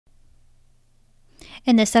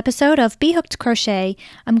In this episode of B.Hooked Crochet,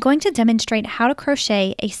 I'm going to demonstrate how to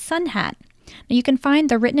crochet a sun hat. Now you can find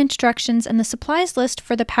the written instructions and the supplies list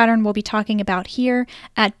for the pattern we'll be talking about here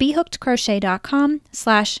at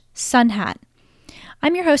bhookedcrochet.com/sunhat.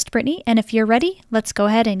 I'm your host, Brittany, and if you're ready, let's go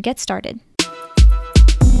ahead and get started.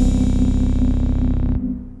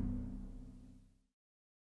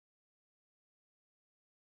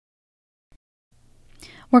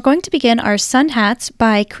 We're going to begin our sun hats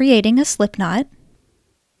by creating a slip knot.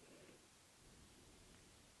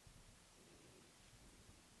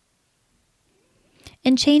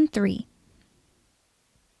 And chain 3.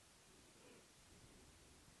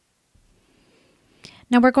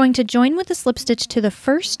 Now we're going to join with the slip stitch to the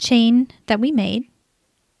first chain that we made.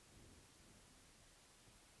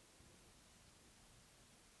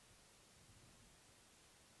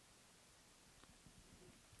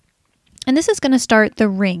 And this is going to start the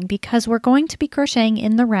ring because we're going to be crocheting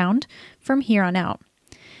in the round from here on out.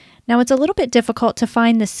 Now it's a little bit difficult to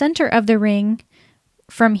find the center of the ring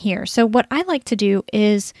from here. So what I like to do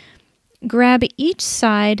is grab each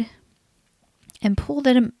side and pull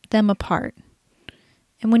them apart.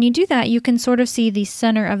 And when you do that, you can sort of see the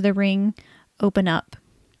center of the ring open up.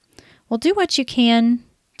 Well, do what you can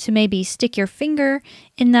to maybe stick your finger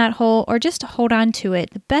in that hole or just hold on to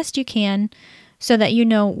it the best you can so that you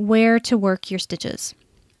know where to work your stitches.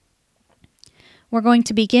 We're going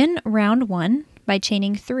to begin round 1 by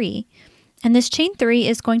chaining 3, and this chain 3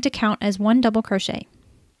 is going to count as 1 double crochet.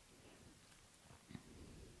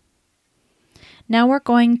 Now we're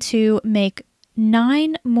going to make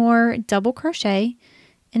 9 more double crochet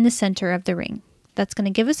in the center of the ring. That's going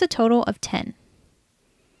to give us a total of 10.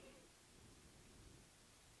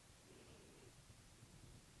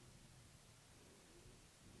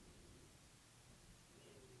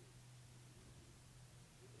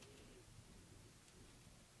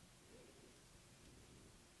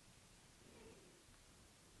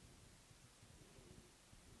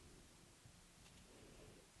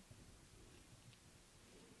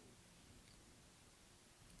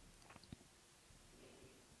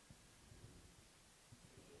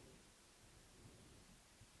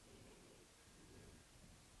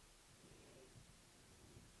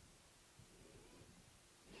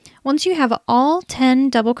 Once you have all 10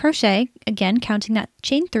 double crochet, again counting that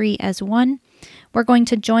chain 3 as 1, we're going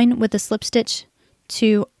to join with a slip stitch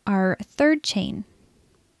to our third chain.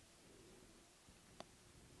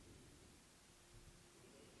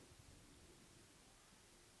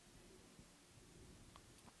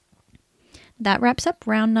 That wraps up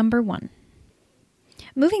round number 1.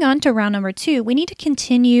 Moving on to round number 2, we need to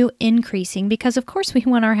continue increasing because of course we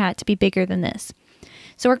want our hat to be bigger than this.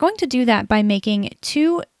 So we're going to do that by making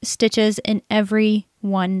 2 stitches in every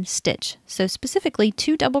 1 stitch. So specifically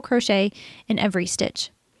 2 double crochet in every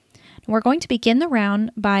stitch. We're going to begin the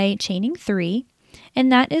round by chaining 3,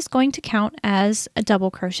 and that is going to count as a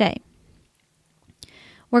double crochet.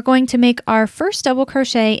 We're going to make our first double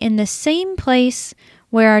crochet in the same place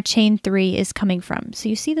where our chain 3 is coming from. So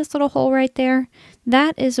you see this little hole right there?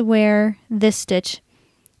 That is where this stitch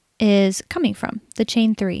is coming from, the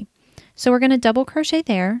chain 3. So we're going to double crochet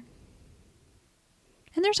there.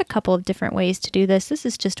 And there's a couple of different ways to do this. This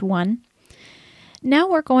is just one. Now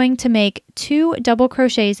we're going to make 2 double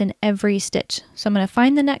crochets in every stitch. So I'm going to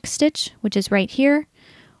find the next stitch, which is right here.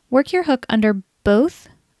 Work your hook under both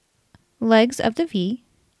legs of the V.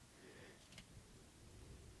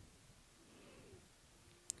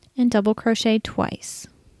 And double crochet twice.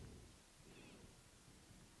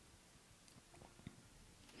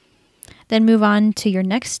 Then move on to your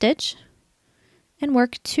next stitch and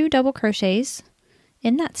work 2 double crochets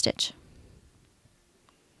in that stitch.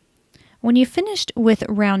 When you've finished with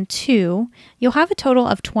round 2, you'll have a total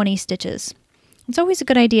of 20 stitches. It's always a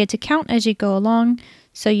good idea to count as you go along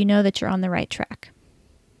so you know that you're on the right track.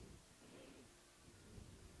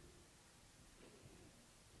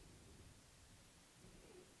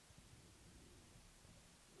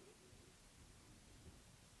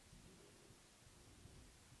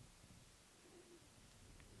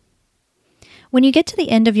 When you get to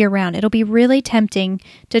the end of your round, it'll be really tempting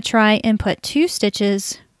to try and put 2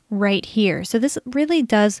 stitches right here. So this really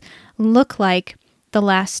does look like the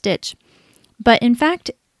last stitch. But in fact,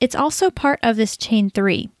 it's also part of this chain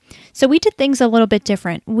 3. So we did things a little bit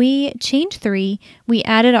different. We chained 3, we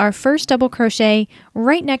added our first double crochet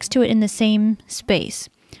right next to it in the same space.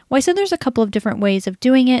 Well, I said there's a couple of different ways of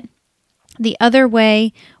doing it. The other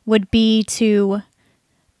way would be to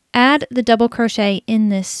add the double crochet in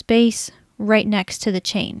this space right next to the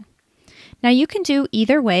chain. Now you can do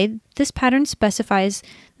either way. This pattern specifies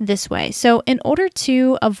this way. So in order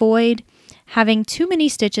to avoid having too many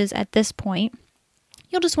stitches at this point,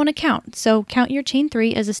 you'll just want to count. So count your chain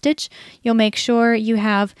 3 as a stitch. You'll make sure you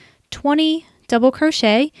have 20 double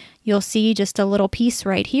crochet. You'll see just a little piece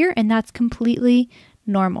right here, and that's completely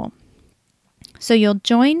normal. So you'll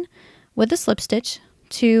join with a slip stitch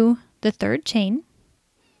to the 3rd chain,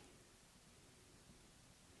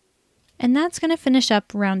 and that's going to finish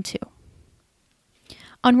up round 2.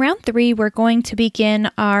 On round 3, we're going to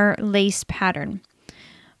begin our lace pattern.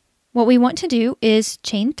 What we want to do is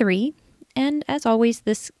chain 3, and as always,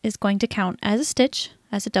 this is going to count as a stitch,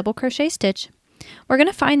 as a double crochet stitch. We're going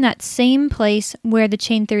to find that same place where the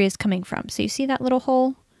chain 3 is coming from. So you see that little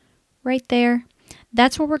hole right there?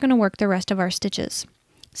 That's where we're going to work the rest of our stitches.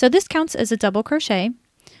 So this counts as a double crochet.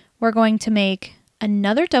 We're going to make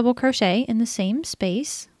another double crochet in the same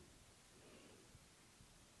space,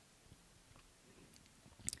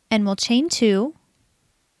 and we'll chain 2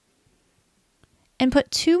 and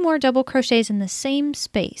put 2 more double crochets in the same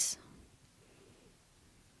space.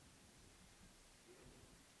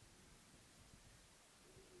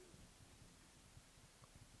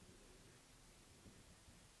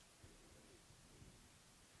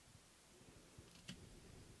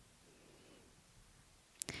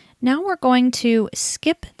 Now we're going to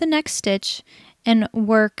skip the next stitch and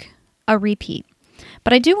work a repeat.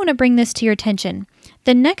 But I do want to bring this to your attention.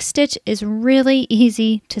 The next stitch is really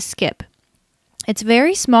easy to skip. It's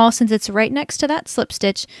very small since it's right next to that slip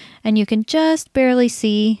stitch, and you can just barely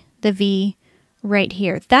see the V right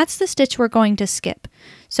here. That's the stitch we're going to skip.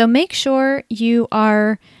 So make sure you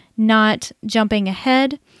are not jumping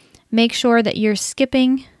ahead. Make sure that you're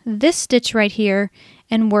skipping this stitch right here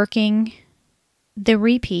and working the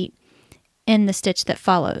repeat in the stitch that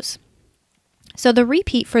follows. So the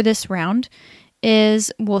repeat for this round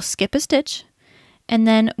is we'll skip a stitch, and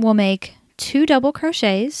then we'll make 2 double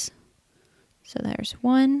crochets. So there's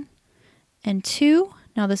 1 and 2.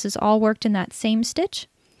 Now this is all worked in that same stitch.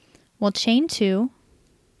 We'll chain 2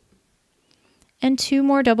 and 2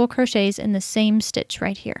 more double crochets in the same stitch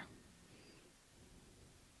right here.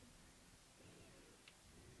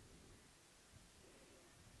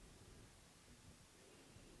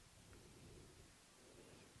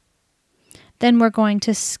 Then we're going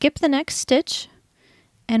to skip the next stitch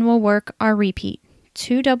and we'll work our repeat.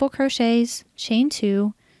 2 double crochets, chain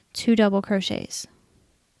 2, 2 double crochets.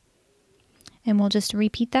 And we'll just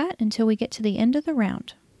repeat that until we get to the end of the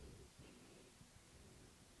round.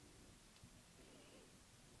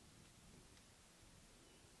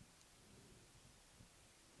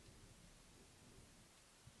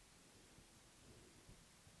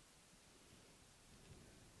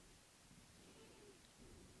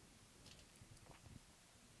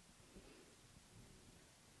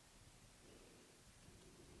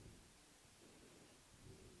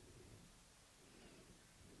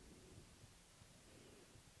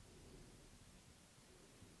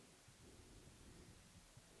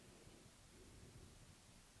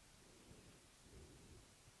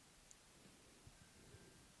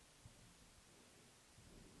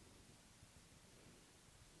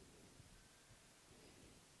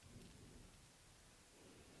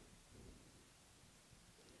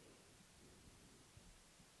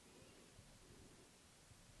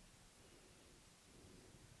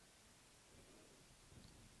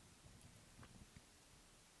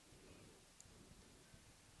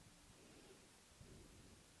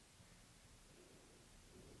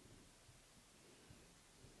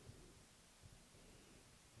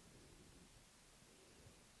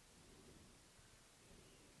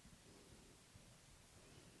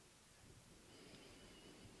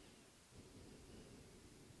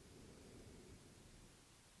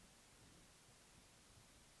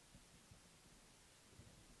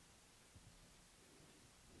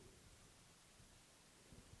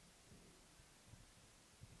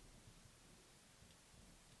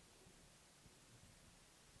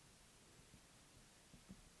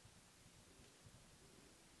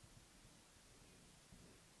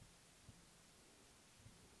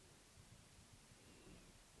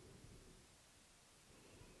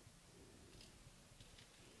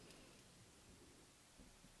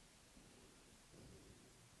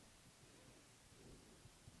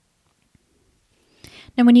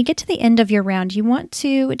 Now when you get to the end of your round, you want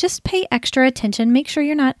to just pay extra attention. Make sure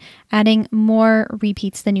you're not adding more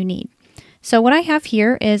repeats than you need. So what I have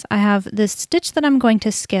here is I have this stitch that I'm going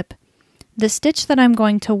to skip, the stitch that I'm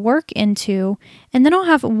going to work into, and then I'll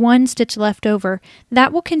have 1 stitch left over.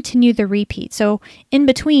 That will continue the repeat. So in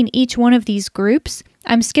between each one of these groups,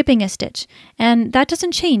 I'm skipping a stitch, and that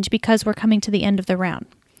doesn't change because we're coming to the end of the round.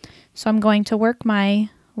 So I'm going to work my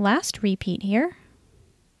last repeat here.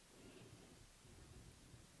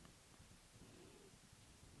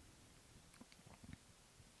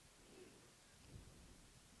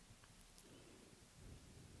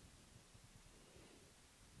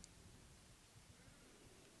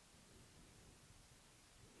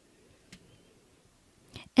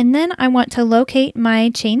 And then I want to locate my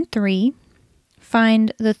chain 3,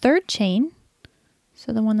 find the third chain,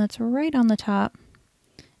 so the one that's right on the top,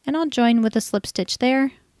 and I'll join with a slip stitch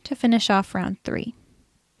there to finish off round 3.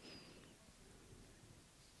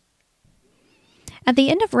 At the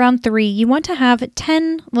end of round 3, you want to have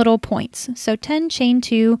 10 little points, so 10 chain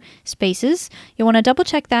 2 spaces. You want to double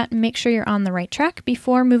check that and make sure you're on the right track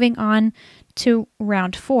before moving on to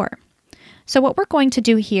round 4. So what we're going to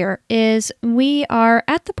do here is we are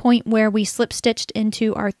at the point where we slip stitched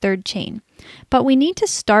into our third chain, but we need to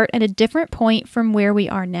start at a different point from where we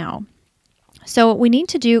are now. So what we need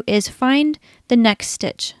to do is find the next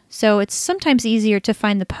stitch. So it's sometimes easier to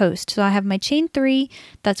find the post. So I have my chain 3,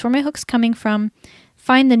 that's where my hook's coming from.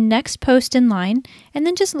 Find the next post in line, and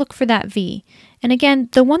then just look for that V. And again,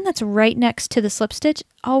 the one that's right next to the slip stitch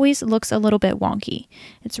always looks a little bit wonky.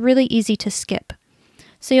 It's really easy to skip.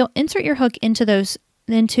 So you'll insert your hook into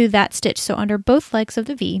that stitch. So under both legs of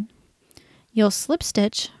the V, you'll slip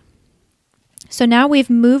stitch. So now we've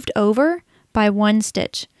moved over by 1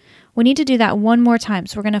 stitch. We need to do that one more time.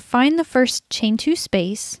 So we're going to find the first chain 2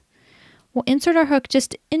 space. We'll insert our hook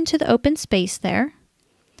just into the open space there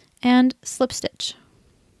and slip stitch.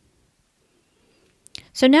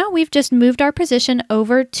 So now we've just moved our position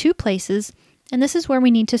over 2 places, and this is where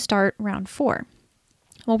we need to start round 4.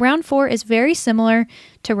 Well, round 4 is very similar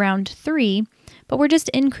to round 3, but we're just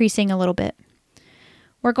increasing a little bit.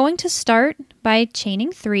 We're going to start by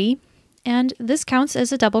chaining 3, and this counts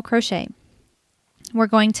as a double crochet. We're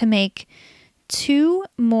going to make 2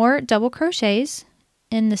 more double crochets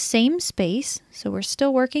in the same space, so we're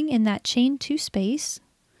still working in that chain 2 space.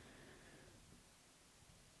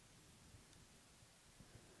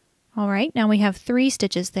 All right, now we have 3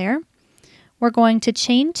 stitches there. We're going to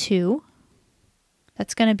chain 2.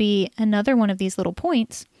 That's going to be another one of these little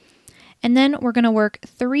points. And then we're going to work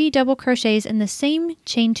 3 double crochets in the same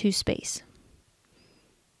chain 2 space.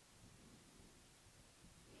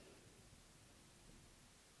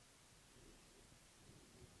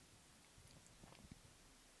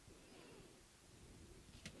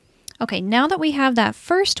 Okay, now that we have that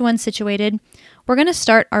first one situated, we're going to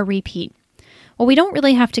start our repeat. Well, we don't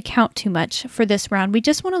really have to count too much for this round. We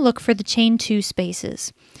just want to look for the chain 2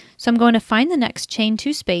 spaces. So I'm going to find the next chain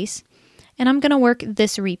 2 space, and I'm going to work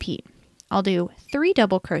this repeat. I'll do 3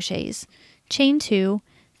 double crochets, chain 2,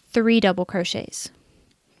 3 double crochets.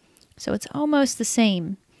 So it's almost the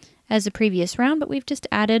same as the previous round, but we've just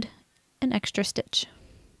added an extra stitch.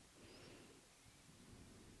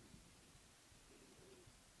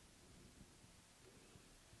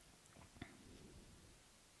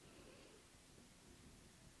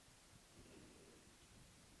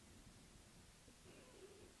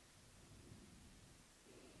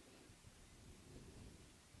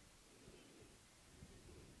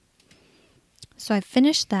 So I've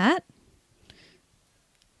finished that.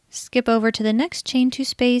 Skip over to the next chain 2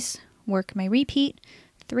 space, work my repeat,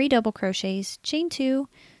 3 double crochets, chain 2,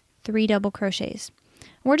 3 double crochets.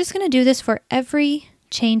 We're just going to do this for every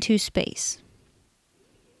chain 2 space.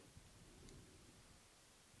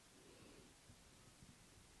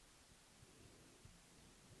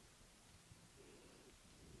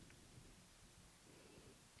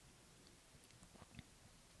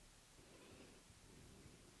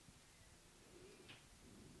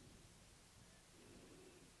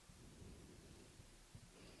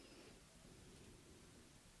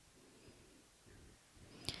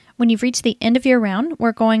 When you've reached the end of your round,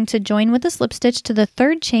 we're going to join with a slip stitch to the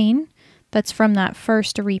third chain that's from that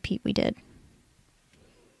first repeat we did.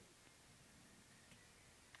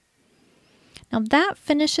 Now that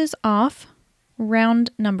finishes off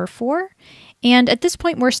round number 4, and at this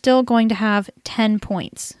point we're still going to have 10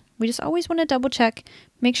 points. We just always want to double check,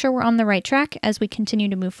 make sure we're on the right track as we continue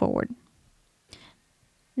to move forward.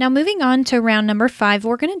 Now moving on to round number 5,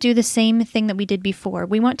 we're going to do the same thing that we did before.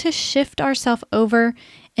 We want to shift ourselves over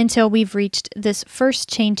until we've reached this first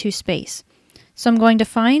chain 2 space. So I'm going to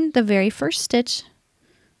find the very first stitch,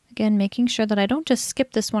 again making sure that I don't just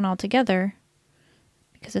skip this one altogether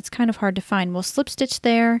because it's kind of hard to find. We'll slip stitch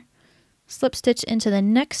there, slip stitch into the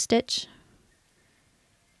next stitch,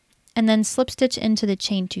 and then slip stitch into the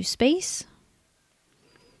chain 2 space,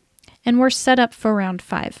 and we're set up for round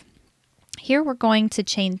 5. Here we're going to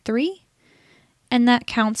chain 3, and that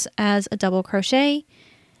counts as a double crochet.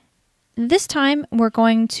 This time we're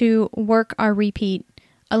going to work our repeat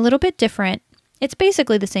a little bit different. It's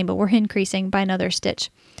basically the same, but we're increasing by another stitch.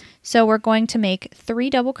 So we're going to make 3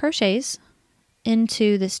 double crochets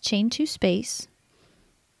into this chain 2 space.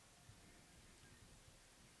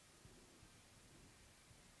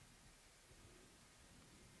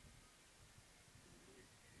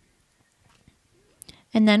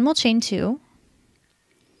 And then we'll chain 2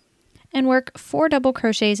 and work 4 double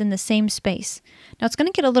crochets in the same space. Now it's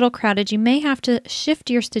going to get a little crowded. You may have to shift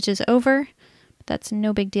your stitches over, but that's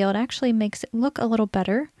no big deal. It actually makes it look a little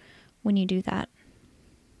better when you do that.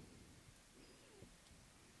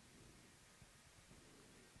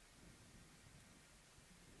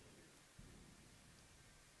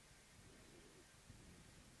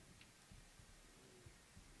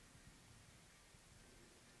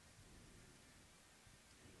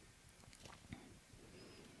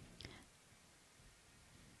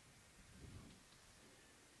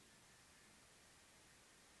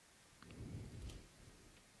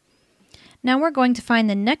 Now we're going to find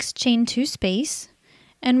the next chain 2 space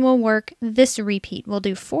and we'll work this repeat. We'll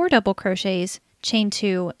do 4 double crochets, chain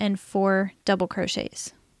 2, and 4 double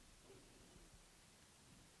crochets.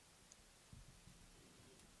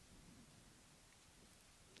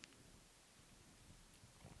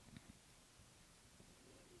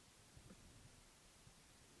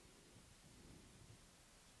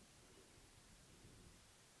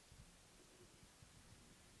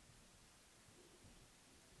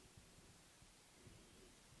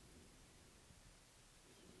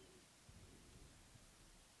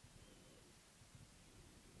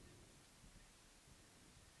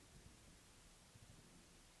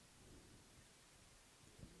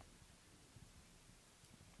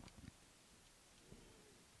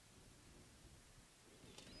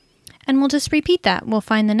 And we'll just repeat that. We'll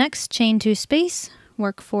find the next chain 2 space,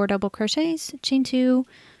 work 4 double crochets, chain 2,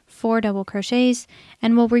 4 double crochets,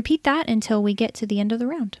 and we'll repeat that until we get to the end of the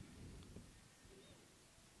round.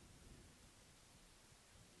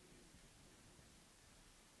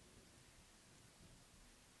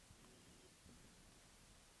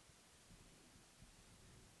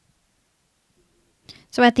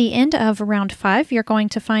 So at the end of round 5, you're going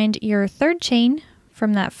to find your third chain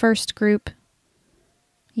from that first group.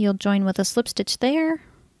 You'll join with a slip stitch there.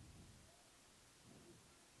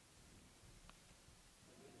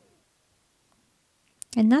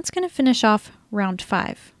 And that's going to finish off round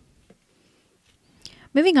 5.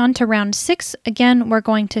 Moving on to round 6, again, we're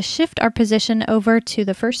going to shift our position over to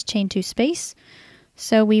the first chain 2 space.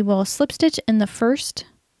 So we will slip stitch in the first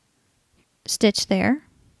stitch there.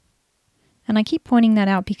 And I keep pointing that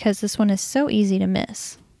out because this one is so easy to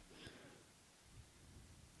miss.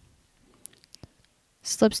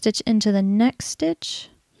 Slip stitch into the next stitch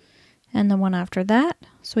and the one after that.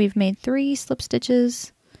 So we've made 3 slip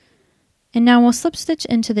stitches. And now we'll slip stitch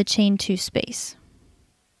into the chain 2 space.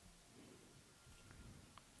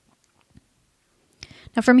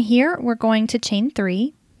 Now from here, we're going to chain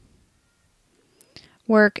 3,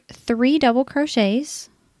 work 3 double crochets,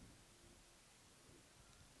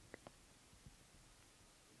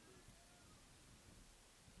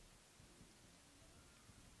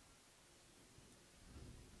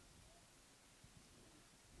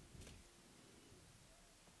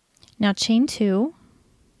 now chain 2,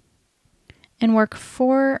 and work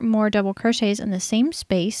 4 more double crochets in the same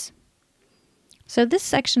space. So this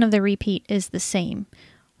section of the repeat is the same.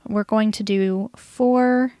 We're going to do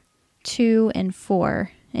 4, 2, and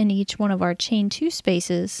 4 in each one of our chain 2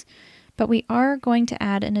 spaces, but we are going to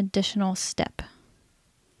add an additional step.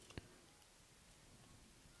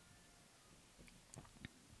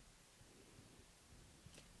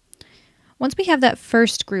 Once we have that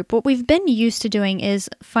first group, what we've been used to doing is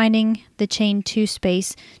finding the chain 2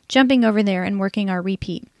 space, jumping over there and working our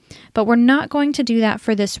repeat. But we're not going to do that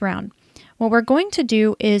for this round. What we're going to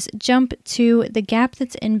do is jump to the gap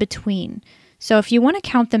that's in between. So if you want to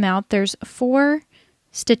count them out, there's 4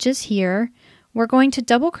 stitches here. We're going to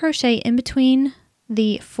double crochet in between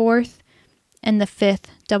the 4th and the 5th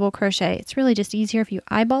double crochet. It's really just easier if you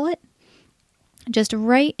eyeball it. Just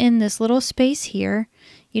right in this little space here.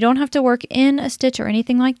 You don't have to work in a stitch or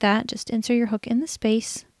anything like that. Just insert your hook in the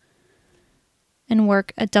space and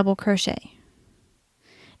work a double crochet.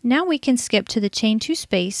 Now we can skip to the chain 2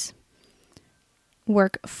 space,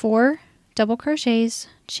 work 4 double crochets,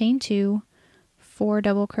 chain 2, 4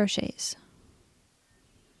 double crochets.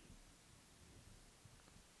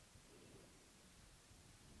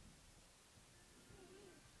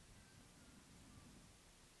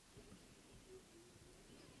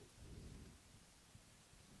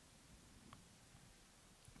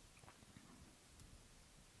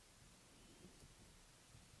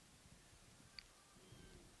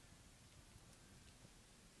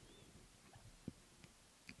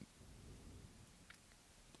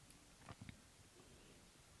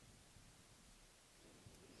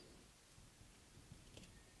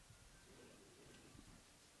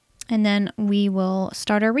 And then we will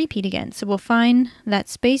start our repeat again. So we'll find that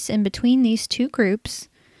space in between these 2 groups,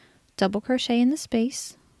 double crochet in the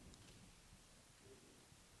space,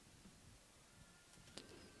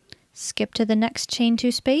 skip to the next chain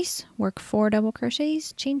 2 space, work 4 double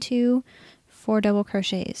crochets, chain 2, 4 double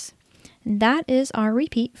crochets. And that is our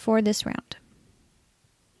repeat for this round.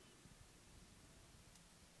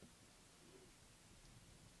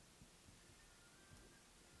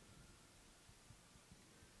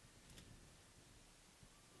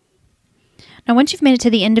 Now once you've made it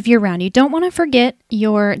to the end of your round, you don't want to forget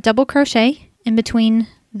your double crochet in between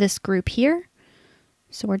this group here.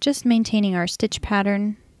 So we're just maintaining our stitch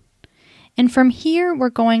pattern. And from here,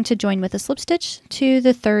 we're going to join with a slip stitch to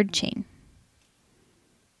the 3rd chain.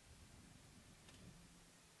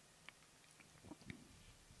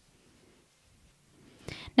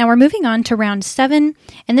 Now we're moving on to round 7,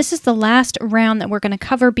 and this is the last round that we're going to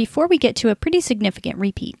cover before we get to a pretty significant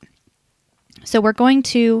repeat. So we're going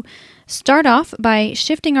to start off by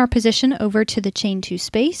shifting our position over to the chain 2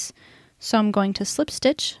 space. So I'm going to slip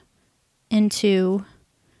stitch into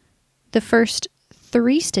the first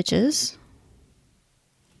 3 stitches.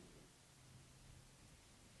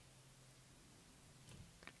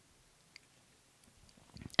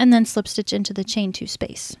 And then slip stitch into the chain 2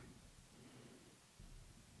 space.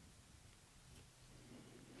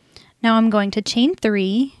 Now I'm going to chain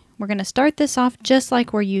 3. We're going to start this off just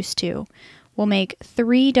like we're used to. We'll make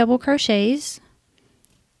 3 double crochets,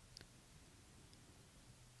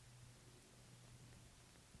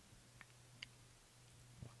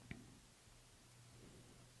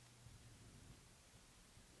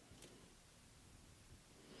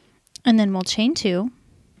 and then we'll chain 2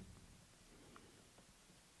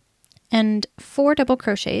 and 4 double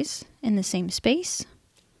crochets in the same space.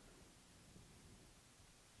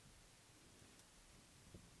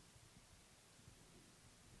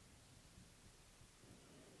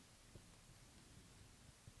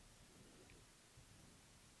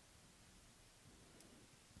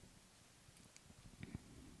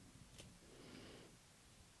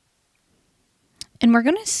 And we're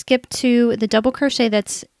going to skip to the double crochet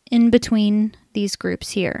that's in between these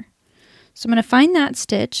groups here. So I'm going to find that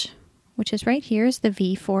stitch, which is right here, is the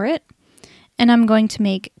V for it, and I'm going to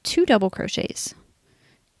make 2 double crochets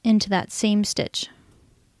into that same stitch.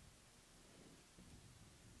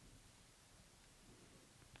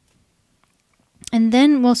 And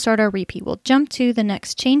then we'll start our repeat. We'll jump to the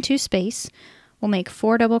next chain 2 space. We'll make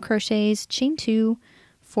 4 double crochets, chain 2,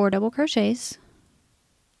 4 double crochets.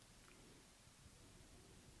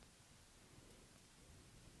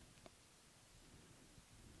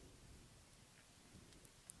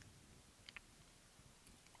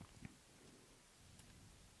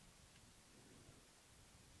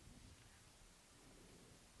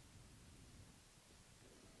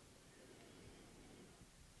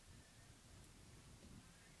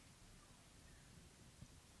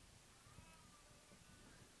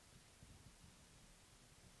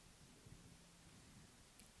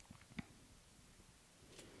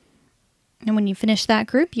 And when you finish that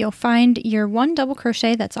group, you'll find your 1 double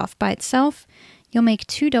crochet that's off by itself. You'll make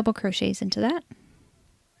 2 double crochets into that.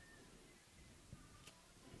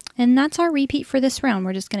 And that's our repeat for this round.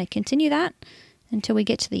 We're just going to continue that until we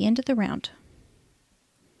get to the end of the round.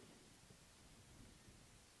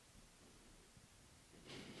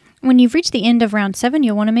 When you've reached the end of round 7,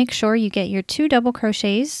 you'll want to make sure you get your 2 double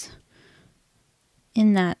crochets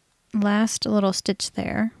in that last little stitch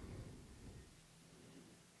there.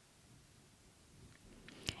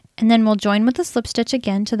 And then we'll join with a slip stitch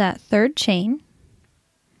again to that 3rd chain.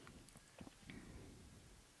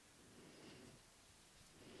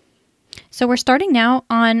 So we're starting now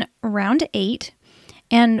on round 8,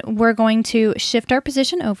 and we're going to shift our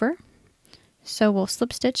position over. So we'll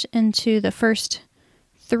slip stitch into the first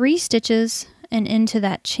 3 stitches and into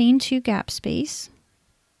that chain 2 gap space.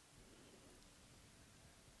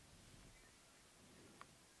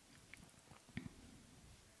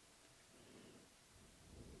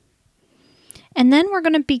 And then we're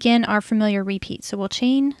going to begin our familiar repeat. So we'll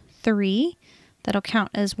chain 3, that'll count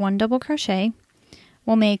as 1 double crochet.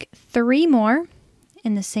 We'll make 3 more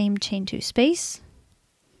in the same chain 2 space.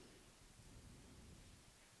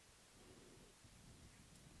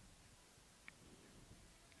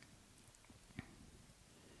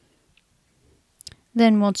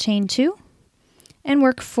 Then we'll chain 2 and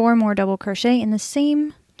work 4 more double crochet in the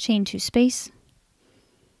same chain 2 space.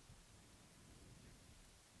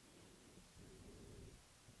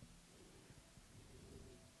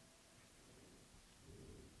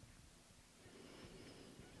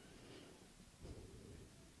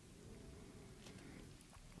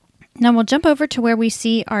 Now we'll jump over to where we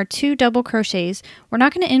see our 2 double crochets. We're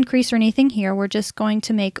not going to increase or anything here. We're just going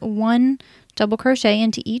to make 1 double crochet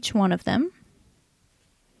into each one of them.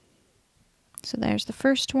 So there's the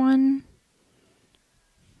first one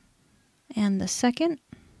and the second.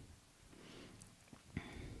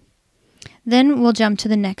 Then we'll jump to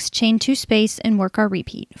the next chain 2 space and work our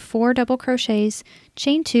repeat. 4 double crochets,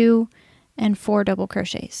 chain 2, and 4 double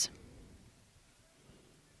crochets.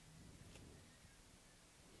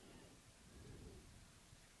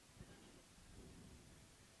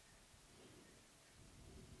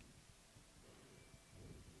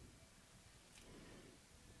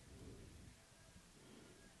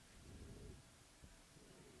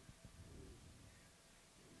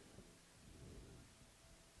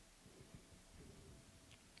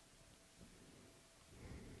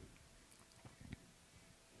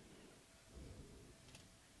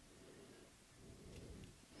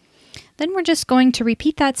 Then we're just going to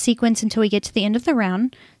repeat that sequence until we get to the end of the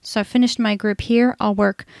round. So I've finished my group here. I'll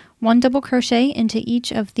work 1 double crochet into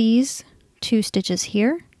each of these 2 stitches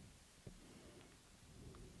here.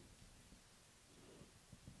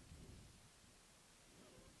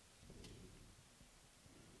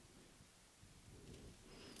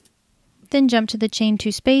 Then jump to the chain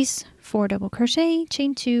 2 space, 4 double crochet,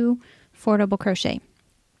 chain 2, 4 double crochet.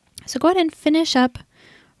 So go ahead and finish up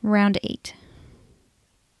round 8.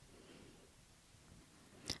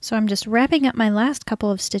 So I'm just wrapping up my last couple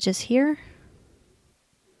of stitches here.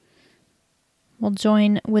 We'll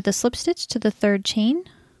join with a slip stitch to the 3rd chain,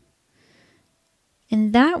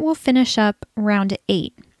 and that will finish up round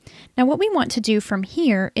 8. Now what we want to do from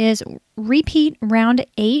here is repeat round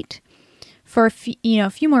 8 for a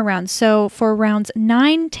few more rounds. So for rounds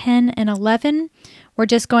 9, 10, and 11, we're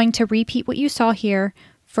just going to repeat what you saw here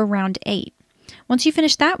for round 8. Once you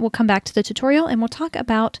finish that, we'll come back to the tutorial and we'll talk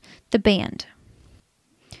about the band.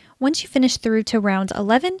 Once you finish through to round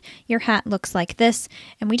 11, your hat looks like this,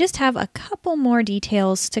 and we just have a couple more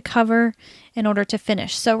details to cover in order to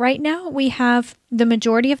finish. So right now we have the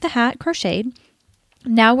majority of the hat crocheted.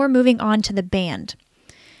 Now we're moving on to the band.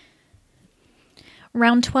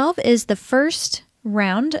 Round 12 is the first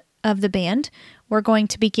round of the band. We're going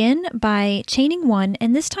to begin by chaining 1,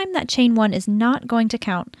 and this time that chain 1 is not going to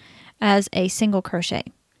count as a single crochet.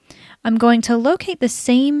 I'm going to locate the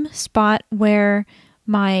same spot where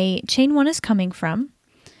my chain 1 is coming from,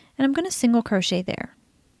 and I'm going to single crochet there.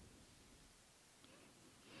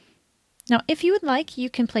 Now if you would like, you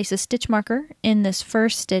can place a stitch marker in this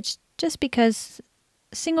first stitch, just because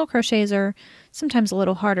single crochets are sometimes a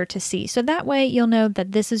little harder to see. So that way you'll know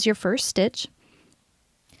that this is your first stitch.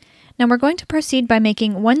 Now we're going to proceed by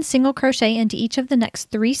making 1 single crochet into each of the next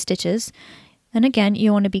 3 stitches. And again,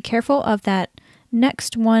 you want to be careful of that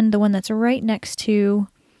next one, the one that's right next to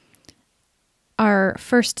our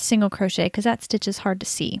first single crochet, because that stitch is hard to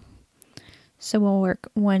see. So we'll work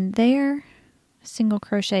 1 there, single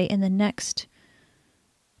crochet in the next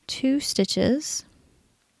 2 stitches.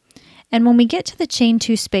 And when we get to the chain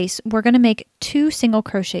 2 space, we're going to make 2 single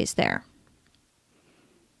crochets there.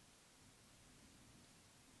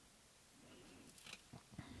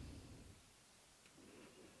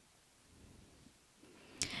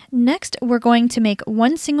 Next, we're going to make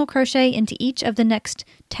 1 single crochet into each of the next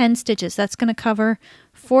 10 stitches. That's going to cover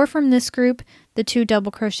 4 from this group, the 2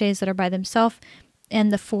 double crochets that are by themselves,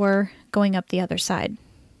 and the 4 going up the other side.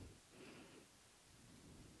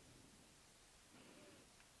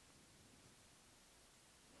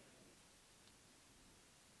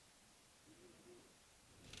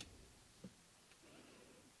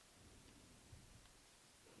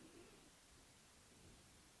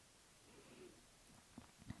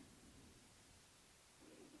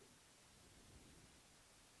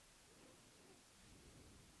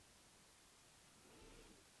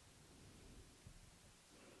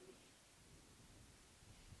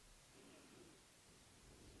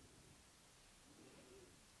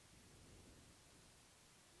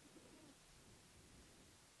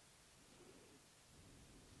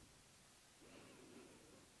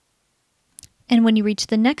 And when you reach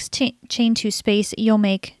the next chain 2 space, you'll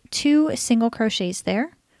make 2 single crochets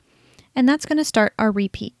there, and that's going to start our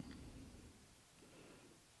repeat.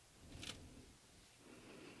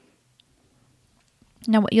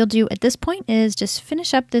 Now what you'll do at this point is just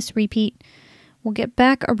finish up this repeat. We'll get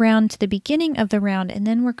back around to the beginning of the round, and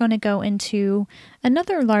then we're going to go into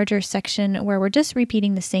another larger section where we're just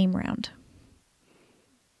repeating the same round.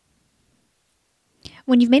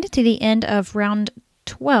 When you've made it to the end of round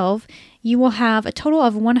 12, you will have a total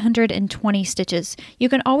of 120 stitches. You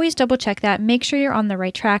can always double check that, make sure you're on the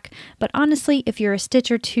right track, but honestly, if you're a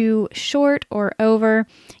stitch or 2 short or over,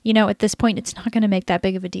 at this point it's not going to make that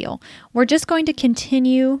big of a deal. We're just going to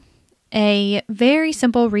continue a very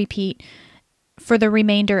simple repeat for the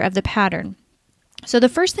remainder of the pattern. So the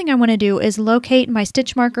first thing I want to do is locate my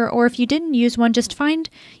stitch marker, or if you didn't use one, just find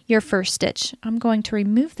your first stitch. I'm going to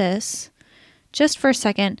remove this just for a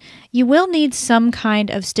second. You will need some kind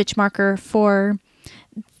of stitch marker for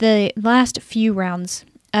the last few rounds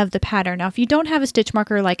of the pattern. Now, if you don't have a stitch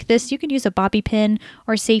marker like this, you could use a bobby pin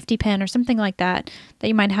or safety pin or something like that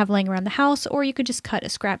you might have laying around the house, or you could just cut a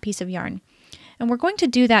scrap piece of yarn. And we're going to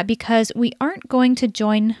do that because we aren't going to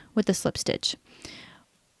join with the slip stitch.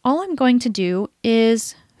 All I'm going to do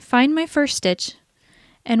is find my first stitch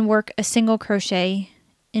and work a single crochet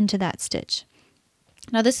into that stitch.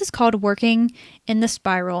 Now this is called working in the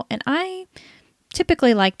spiral, and I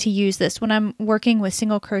typically like to use this when I'm working with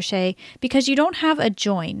single crochet because you don't have a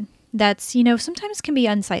join that's, sometimes can be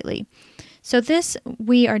unsightly. So this,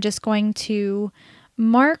 we are just going to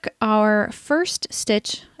mark our first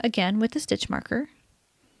stitch again with the stitch marker.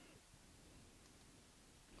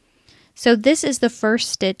 So this is the first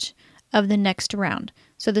stitch of the next round.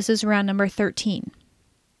 So this is round number 13.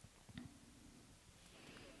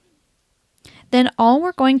 Then all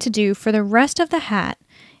we're going to do for the rest of the hat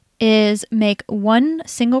is make one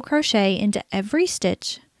single crochet into every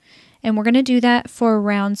stitch, and we're going to do that for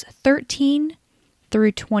rounds 13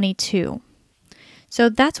 through 22. So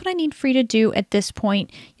that's what I need for you to do at this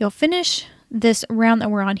point. You'll finish this round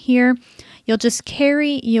that we're on here. You'll just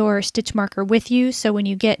carry your stitch marker with you, so when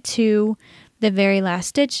you get to the very last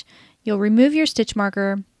stitch, you'll remove your stitch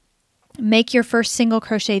marker, make your first single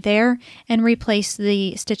crochet there, and replace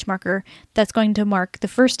the stitch marker that's going to mark the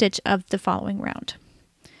first stitch of the following round.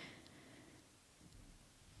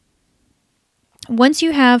 Once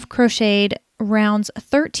you have crocheted rounds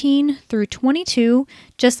 13 through 22,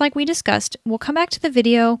 just like we discussed, we'll come back to the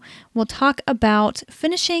video, we'll talk about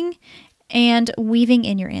finishing and weaving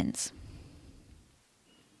in your ends.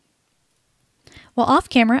 Well, off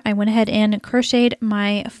camera, I went ahead and crocheted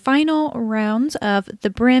my final rounds of the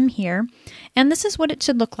brim here, and this is what it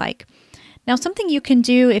should look like. Now, something you can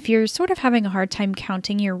do if you're sort of having a hard time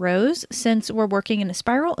counting your rows, since we're working in a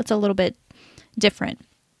spiral, it's a little bit different.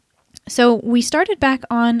 So we started back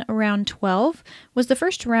on round 12, was the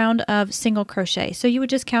first round of single crochet. So you would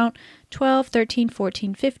just count 12, 13,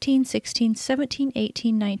 14, 15, 16, 17,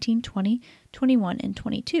 18, 19, 20, 21, and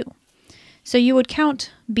 22. So you would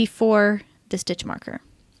count before the stitch marker.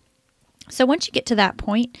 So once you get to that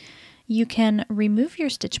point, you can remove your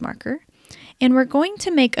stitch marker, and we're going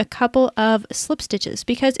to make a couple of slip stitches,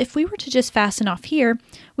 because if we were to just fasten off here,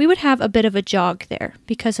 we would have a bit of a jog there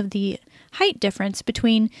because of the height difference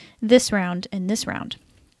between this round and this round.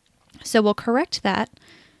 So we'll correct that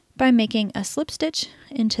by making a slip stitch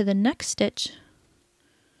into the next stitch,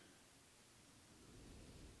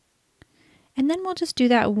 and then we'll just do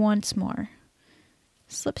that once more.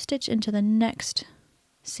 Slip stitch into the next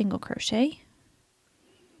single crochet,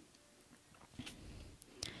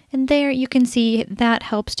 and there you can see that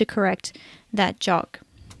helps to correct that jog.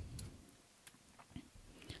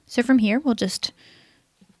 So from here we'll just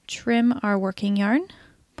trim our working yarn,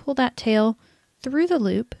 pull that tail through the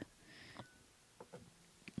loop,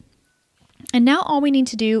 and now all we need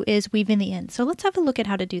to do is weave in the end. So let's have a look at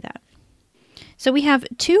how to do that. So we have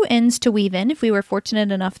two ends to weave in if we were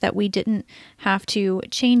fortunate enough that we didn't have to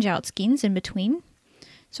change out skeins in between.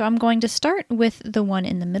 So I'm going to start with the one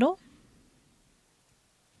in the middle.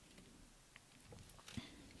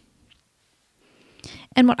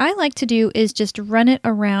 And what I like to do is just run it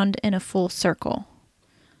around in a full circle.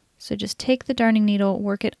 So just take the darning needle,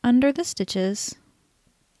 work it under the stitches,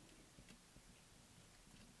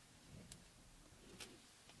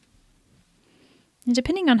 and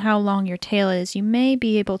depending on how long your tail is, you may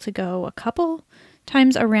be able to go a couple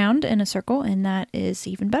times around in a circle, and that is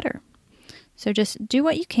even better. So just do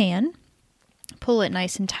what you can, pull it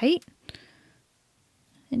nice and tight,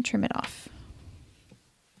 and trim it off.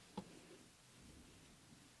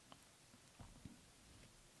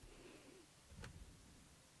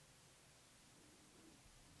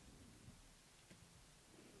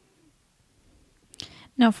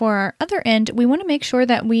 Now for our other end, we want to make sure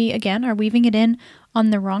that we, again, are weaving it in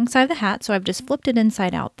on the wrong side of the hat. So I've just flipped it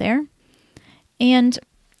inside out there. And,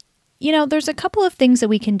 there's a couple of things that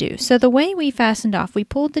we can do. So the way we fastened off, we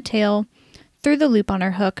pulled the tail through the loop on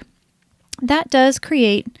our hook. That does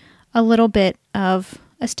create a little bit of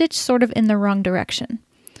a stitch sort of in the wrong direction.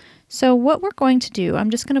 So what we're going to do,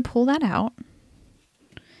 I'm just going to pull that out.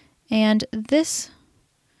 And this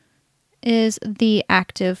is the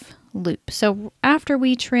active loop. So after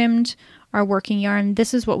we trimmed our working yarn,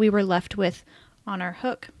 this is what we were left with on our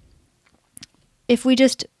hook. If we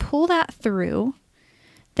just pull that through,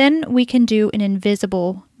 then we can do an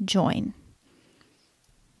invisible join.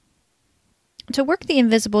 to work the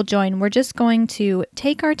invisible join, we're just going to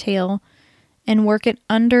take our tail and work it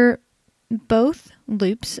under both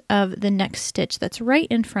loops of the next stitch that's right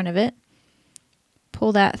in front of it.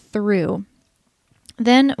 Pull that through.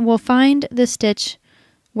 Then we'll find the stitch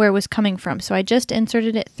where it was coming from. So I just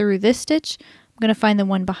inserted it through this stitch. I'm going to find the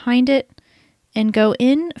one behind it and go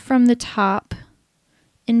in from the top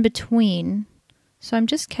in between. So I'm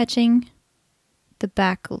just catching the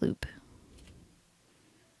back loop.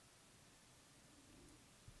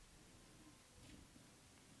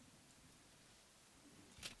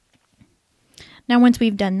 Now once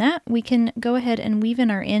we've done that, we can go ahead and weave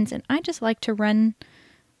in our ends, and I just like to run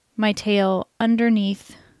my tail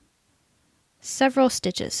underneath several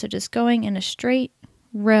stitches. So just going in a straight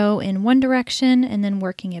row in one direction and then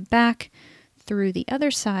working it back through the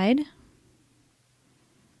other side.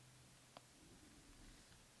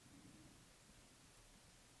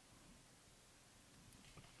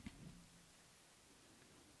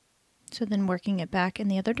 So then working it back in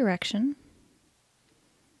the other direction.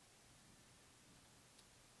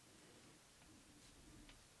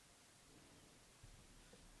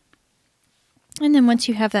 And then once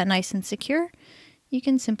you have that nice and secure, you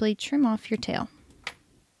can simply trim off your tail.